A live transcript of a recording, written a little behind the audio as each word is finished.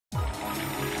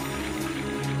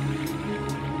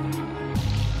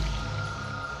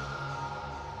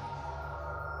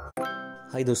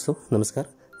Hi ദോസ്തോ, നമസ്കാർ.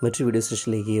 മറ്റൊരു video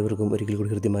സെഷനിലേക്ക് ഏവർക്കും ഒരിക്കൽ കൂടി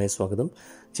ഹൃദ്യമായ സ്വാഗതം.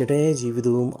 ചിട്ടയായ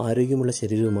ജീവിതവും ആരോഗ്യമുള്ള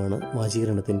ശരീരവുമാണ്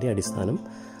വാചീകരണത്തിൻ്റെ അടിസ്ഥാനം.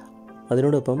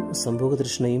 അതിനോടൊപ്പം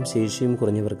സംഭോഗതൃഷ്ണയും ശേഷിയും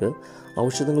കുറഞ്ഞവർക്ക്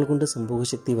ഔഷധങ്ങൾ കൊണ്ട്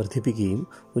സംഭോഗശക്തി വർദ്ധിപ്പിക്കുകയും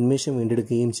ഉന്മേഷം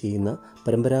വീണ്ടെടുക്കുകയും ചെയ്യുന്ന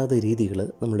പരമ്പരാഗത രീതികൾ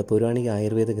നമ്മുടെ പൗരാണിക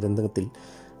ആയുർവേദ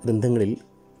ഗ്രന്ഥങ്ങളിൽ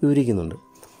വിവരിക്കുന്നുണ്ട്.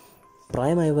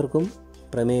 പ്രായമായവർക്കും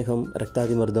പ്രമേഹം,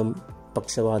 രക്താതിമർദ്ദം,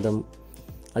 പക്ഷവാതം,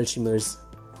 അൾഷിമേഴ്സ്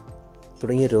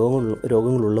തുടങ്ങിയ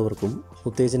രോഗങ്ങളുള്ളവർക്കും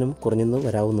ഉത്തേജനം കുറഞ്ഞെന്ന്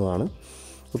വരാവുന്നതാണ്.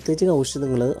 ഉത്തേജക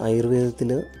ഔഷധങ്ങൾ ആയുർവേദത്തിൽ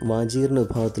വാചീകരണ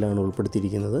വിഭാഗത്തിലാണ്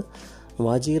ഉൾപ്പെടുത്തിയിരിക്കുന്നത്.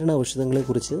 വാചീകരണ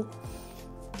ഔഷധങ്ങളെക്കുറിച്ച്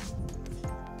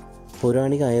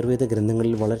പൗരാണിക ആയുർവേദ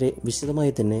ഗ്രന്ഥങ്ങളിൽ വളരെ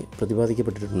വിശദമായി തന്നെ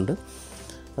പ്രതിപാദിക്കപ്പെട്ടിട്ടുണ്ട്.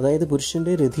 അതായത്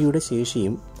പുരുഷൻ്റെ രതിയുടെ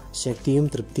ശേഷിയും ശക്തിയും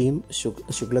തൃപ്തിയും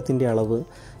ശുക്ലത്തിൻ്റെ അളവ്,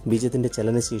 ബീജത്തിൻ്റെ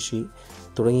ചലനശേഷി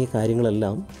തുടങ്ങിയ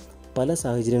കാര്യങ്ങളെല്ലാം പല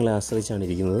സാഹചര്യങ്ങളെ ആശ്രയിച്ചാണ്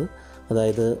ഇരിക്കുന്നത്.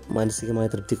 അതായത് മാനസികമായ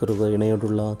തൃപ്തിക്കുറവ്,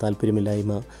 ഇണയോടുള്ള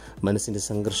താല്പര്യമില്ലായ്മ, മനസ്സിൻ്റെ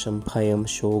സംഘർഷം, ഭയം,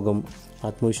 ശോകം,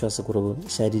 ആത്മവിശ്വാസക്കുറവ്,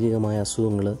 ശാരീരികമായ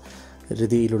അസുഖങ്ങൾ,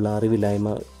 രതിയിലുള്ള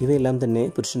അറിവില്ലായ്മ, ഇവയെല്ലാം തന്നെ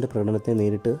പുരുഷൻ്റെ പ്രകടനത്തെ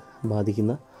നേരിട്ട്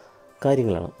ബാധിക്കുന്ന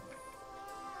കാര്യങ്ങളാണ്.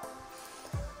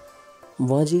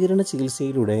 വാചീകരണ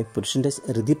ചികിത്സയിലൂടെ പുരുഷൻ്റെ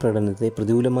രതി പ്രകടനത്തെ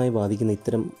പ്രതികൂലമായി ബാധിക്കുന്ന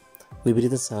ഇത്തരം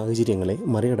വിപരീത സാഹചര്യങ്ങളെ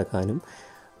മറികടക്കാനും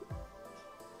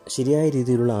ശരിയായ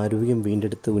രീതിയിലുള്ള ആരോഗ്യം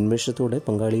വീണ്ടെടുത്ത് ഉന്മേഷത്തോടെ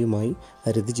പങ്കാളിയുമായി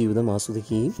രതിജീവിതം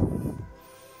ആസ്വദിക്കുകയും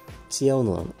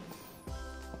ചെയ്യാവുന്നതാണ്.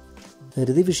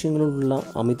 രതി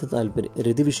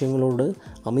വിഷയങ്ങളോട്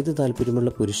അമിത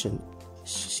താല്പര്യമുള്ള പുരുഷൻ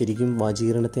ശരിക്കും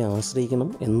വാചീകരണത്തെ ആശ്രയിക്കണം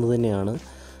എന്ന് തന്നെയാണ്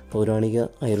പൗരാണിക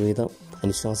ആയുർവേദം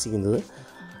അനുശാസിക്കുന്നത്.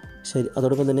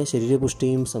 അതോടൊപ്പം തന്നെ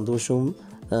ശരീരപുഷ്ടിയും സന്തോഷവും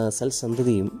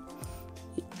സൽസന്ധതയും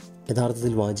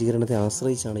യഥാർത്ഥത്തിൽ വാചീകരണത്തെ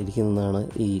ആശ്രയിച്ചാണ് ഇരിക്കുന്നതെന്നാണ്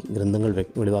ഈ ഗ്രന്ഥങ്ങൾ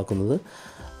വെളിവാക്കുന്നത്.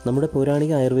 നമ്മുടെ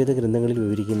പൗരാണിക ആയുർവേദ ഗ്രന്ഥങ്ങളിൽ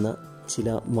വിവരിക്കുന്ന ചില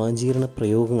വാചീകരണ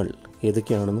പ്രയോഗങ്ങൾ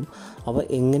ഏതൊക്കെയാണെന്നും അവ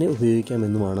എങ്ങനെ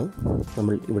ഉപയോഗിക്കാമെന്നുമാണ്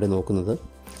നമ്മൾ ഇവിടെ നോക്കുന്നത്.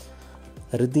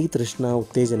 രതി, തൃഷ്ണ,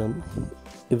 ഉത്തേജനം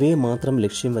ഇവയെ മാത്രം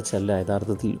ലക്ഷ്യം വച്ചല്ല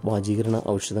യഥാർത്ഥത്തിൽ വാചീകരണ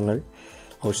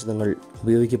ഔഷധങ്ങൾ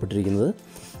ഉപയോഗിക്കപ്പെട്ടിരിക്കുന്നത്.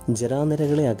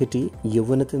 ജരാനരകളെ അകറ്റി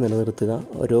യൗവനത്തെ നിലനിർത്തുക,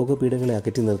 രോഗപീഠകളെ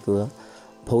അകറ്റി നിർത്തുക,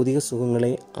 ഭൗതിക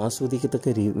സുഖങ്ങളെ ആസ്വദിക്കത്തക്ക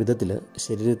വിധത്തിൽ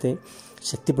ശരീരത്തെ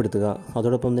ശക്തിപ്പെടുത്തുക,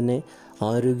 അതോടൊപ്പം തന്നെ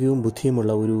ആരോഗ്യവും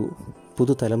ബുദ്ധിയുമുള്ള ഒരു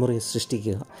പുതുതലമുറയെ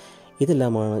സൃഷ്ടിക്കുക,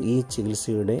 ഇതെല്ലാമാണ് ഈ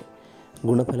ചികിത്സയുടെ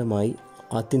ഗുണഫലമായി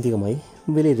ആത്യന്തികമായി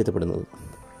വിലയിരുത്തപ്പെടുന്നത്.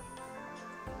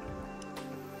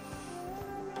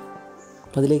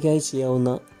 അതിലേക്കായി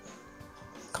ചെയ്യാവുന്ന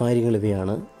കാര്യങ്ങൾ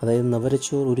ഇവയാണ്. അതായത്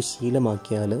നവരച്ചോർ ഒരു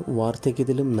ശീലമാക്കിയാൽ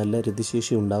വാർദ്ധക്യത്തിലും നല്ല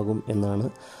രതിശേഷി ഉണ്ടാകും എന്നാണ്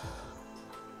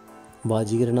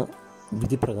വാചീകരണ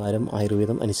വിധിപ്രകാരം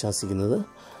ആയുർവേദം അനുശാസിക്കുന്നത്.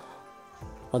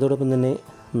 അതോടൊപ്പം തന്നെ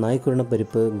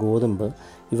നായ്ക്കുരണപ്പരിപ്പ്, ഗോതമ്പ്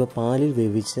ഇവ പാലിൽ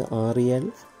വേവിച്ച് ആറിയാൽ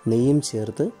നെയ്യും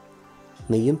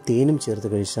തേനും ചേർത്ത്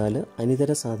കഴിച്ചാൽ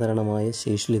അനിതര സാധാരണമായ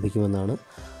ശേഷി ലഭിക്കുമെന്നാണ്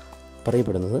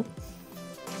പറയപ്പെടുന്നത്.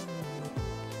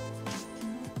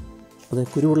 അത്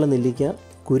കുരുവുള്ള നെല്ലിക്ക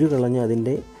കുരു കളഞ്ഞ്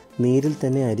അതിൻ്റെ നീരിൽ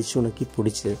തന്നെ അരിച്ചുണക്കി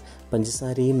പൊടിച്ച്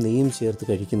പഞ്ചസാരയും നെയ്യും ചേർത്ത്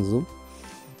കഴിക്കുന്നതും,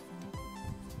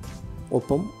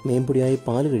 ഒപ്പം മേമ്പൊടിയായി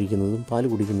പാല്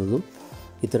കുടിക്കുന്നതും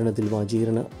ഇത്തരണത്തിൽ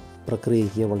വാചീകരണ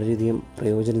പ്രക്രിയയ്ക്ക് വളരെയധികം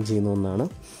പ്രയോജനം ചെയ്യുന്ന ഒന്നാണ്.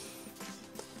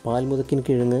 പാൽമുതക്കിൻ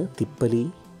കിഴങ്ങ്, തിപ്പലി,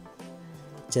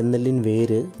 ചെന്നല്ലിൻ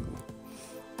വേര്,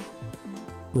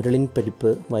 ഉരളിൻ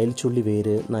പരിപ്പ്, വയൽച്ചുള്ളി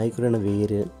വേര്, നായ്ക്കുരണ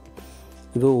വേര്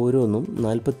ഇവ ഓരോന്നും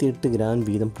 48 ഗ്രാം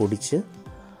വീതം പൊടിച്ച്,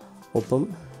 ഒപ്പം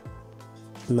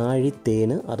നാഴി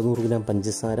തേന്, 600 ഗ്രാം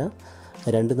പഞ്ചസാര,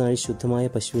 2 നാഴി ശുദ്ധമായ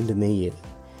പശുവിൻ്റെ നെയ്യ്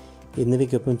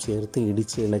എന്നിവയ്ക്കൊപ്പം ചേർത്ത്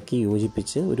ഇടിച്ച് ഇളക്കി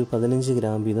യോജിപ്പിച്ച് ഒരു 15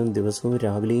 ഗ്രാം വീതം ദിവസവും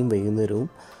രാവിലെയും വൈകുന്നേരവും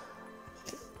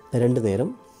 2 നേരം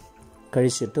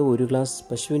കഴിച്ചിട്ട് 1 ഗ്ലാസ്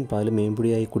പശുവിൻ പാല്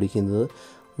മേമ്പൊടിയായി കുടിക്കുന്നത്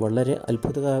വളരെ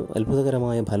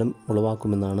അത്ഭുതകരമായ ഫലം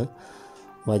ഉളവാക്കുമെന്നാണ്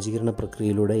വാചീകരണ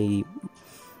പ്രക്രിയയിലൂടെ ഈ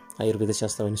ആയുർവേദ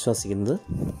ശാസ്ത്രം അനുശാസിക്കുന്നത്.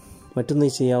 മറ്റൊന്ന്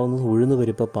ചെയ്യാവുന്നത്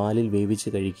ഉഴുന്നുപരിപ്പ് പാലിൽ വേവിച്ച്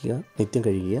നിത്യം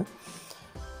കഴിക്കുക.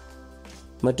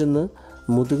 മറ്റൊന്ന്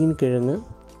മുതുകിൻ കിഴങ്ങ്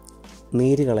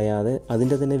നീര് കളയാതെ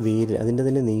അതിൻ്റെ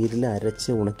തന്നെ നീരിൽ അരച്ച്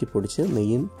ഉണക്കിപ്പൊടിച്ച്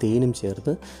നെയ്യും തേനും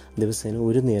ചേർത്ത് ദിവസേന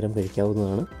 1 നേരം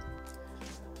കഴിക്കാവുന്നതാണ്.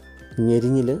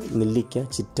 ഞെരിഞ്ഞിൽ, നെല്ലിക്ക,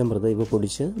 ചിറ്റമൃത ഇവ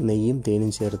പൊടിച്ച് നെയ്യും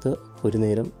തേനും ചേർത്ത് 1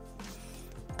 നേരം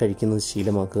കഴിക്കുന്നത്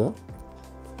ശീലമാക്കുക.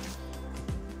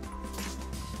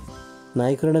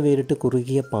 നായ്ക്കുരണ വേരിട്ട്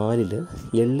കുറുകിയ പാലിൽ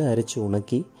എള്ള് അരച്ച്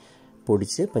ഉണക്കി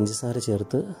പൊടിച്ച് പഞ്ചസാര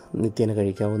ചേർത്ത് നിത്യേന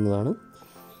കഴിക്കാവുന്നതാണ്.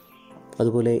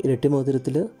 അതുപോലെ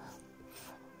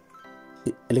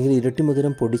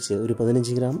ഇരട്ടിമധുരം പൊടിച്ച് ഒരു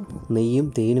 15 ഗ്രാം നെയ്യും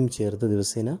തേനും ചേർത്ത്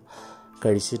ദിവസേന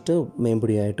കഴിച്ചിട്ട്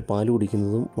മേമ്പൊടിയായിട്ട് പാല്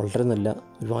കുടിക്കുന്നതും വളരെ നല്ല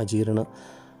വാചീകരണ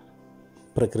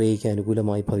പ്രക്രിയയ്ക്ക്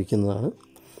അനുകൂലമായി ഭവിക്കുന്നതാണ്.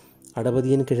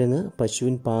 അടപതിയൻ കിഴങ്ങ്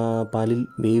പശുവിൻ പാലിൽ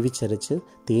വേവിച്ചരച്ച്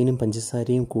തേനും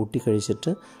പഞ്ചസാരയും കൂട്ടി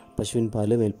കഴിച്ചിട്ട് പശുവിൻ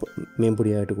പാല്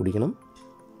മേമ്പൊടിയായിട്ട് കുടിക്കണം.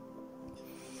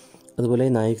 അതുപോലെ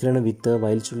നായ്ക്കുരണ വിത്ത്,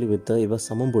 വയൽച്ചുള്ളി വിത്ത് ഇവ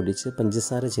സമം പൊടിച്ച്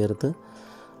പഞ്ചസാര ചേർത്ത്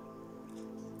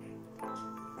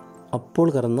അപ്പോൾ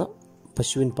കറന്ന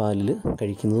പശുവിൻ പാലിൽ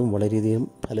കഴിക്കുന്നതും വളരെയധികം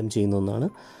ഫലം ചെയ്യുന്ന ഒന്നാണ്.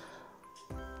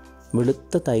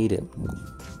 വെളുത്ത തൈര്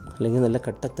അല്ലെങ്കിൽ നല്ല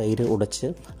കട്ട തൈര് ഉടച്ച്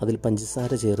അതിൽ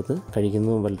പഞ്ചസാര ചേർത്ത്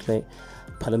കഴിക്കുന്നതും വളരെ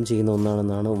ഫലം ചെയ്യുന്ന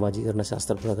ഒന്നാണെന്നാണ് വാചീകരണ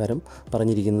ശാസ്ത്രപ്രകാരം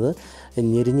പറഞ്ഞിരിക്കുന്നത്.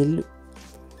 ഞെരിഞ്ഞിൽ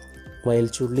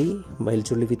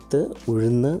വയൽച്ചുള്ളി വിത്ത്,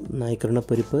 ഉഴുന്ന്,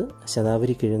 നായ്ക്കുരണപ്പരിപ്പ്,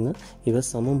 ശതാവരി കിഴങ്ങ് ഇവ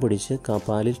സമം പൊടിച്ച്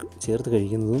പാലിൽ ചേർത്ത്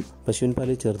കഴിക്കുന്നതും പശുവിൻ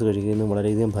പാലിൽ ചേർത്ത് കഴിക്കുന്നതും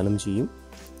വളരെയധികം ഫലം ചെയ്യും.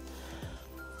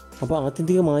 അപ്പോൾ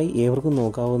ആത്യന്തികമായി ഏവർക്കും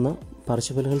നോക്കാവുന്ന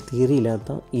പാർശ്വഫലങ്ങൾ തീരെയില്ലാത്ത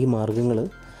ഈ മാർഗ്ഗങ്ങൾ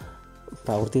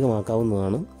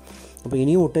പ്രാവർത്തികമാക്കാവുന്നതാണ്. അപ്പോൾ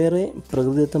ഇനിയും ഒട്ടേറെ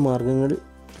പ്രകൃതിദത്ത മാർഗ്ഗങ്ങൾ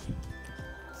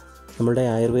നമ്മുടെ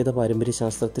ആയുർവേദ പാരമ്പര്യ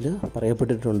ശാസ്ത്രത്തിൽ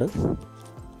പറയപ്പെട്ടിട്ടുണ്ട്.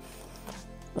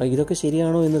 ഇതൊക്കെ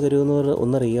ശരിയാണോ എന്ന് കരുതുന്നവർ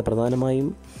ഒന്നറിയുക. പ്രധാനമായും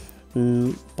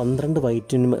 12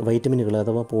 വൈറ്റമിനുകൾ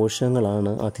അഥവാ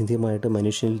പോഷകങ്ങളാണ് ആത്യന്തികമായിട്ട്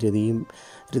മനുഷ്യനിൽ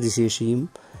രതിശേഷിയും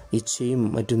ഇച്ഛയും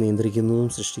മറ്റും നിയന്ത്രിക്കുന്നതും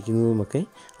സൃഷ്ടിക്കുന്നതുമൊക്കെ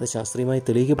അത് ശാസ്ത്രീയമായി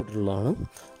തെളിയിക്കപ്പെട്ടിട്ടുള്ളതാണ്.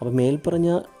 അപ്പോൾ മേൽപ്പറഞ്ഞ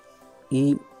ഈ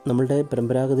നമ്മളുടെ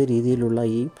പരമ്പരാഗത രീതിയിലുള്ള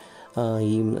ഈ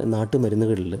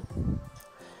നാട്ടുമരുന്നുകളിൽ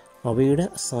അവയുടെ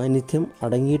സാന്നിധ്യം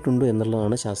അടങ്ങിയിട്ടുണ്ട്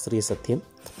എന്നുള്ളതാണ് ശാസ്ത്രീയ സത്യം.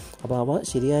 അപ്പോൾ അവ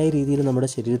ശരിയായ രീതിയിൽ നമ്മുടെ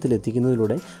ശരീരത്തിൽ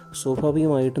എത്തിക്കുന്നതിലൂടെ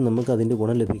സ്വാഭാവികമായിട്ടും നമുക്ക് അതിൻ്റെ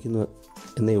ഗുണം ലഭിക്കുന്നു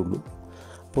എന്നേ ഉള്ളൂ.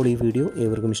 അപ്പോൾ ഈ വീഡിയോ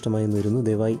ഏവർക്കും ഇഷ്ടമായെന്ന് വരുന്നു.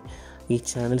 ദയവായി ഈ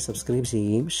ചാനൽ സബ്സ്ക്രൈബ്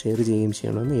ചെയ്യുകയും ഷെയർ ചെയ്യുകയും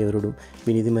ചെയ്യണമെന്ന് ഏവരോടും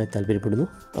വിനീതമായി താല്പര്യപ്പെടുന്നു.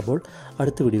 അപ്പോൾ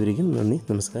അടുത്ത വീഡിയോയിലേക്കും നന്ദി,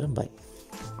 നമസ്കാരം, ബൈ.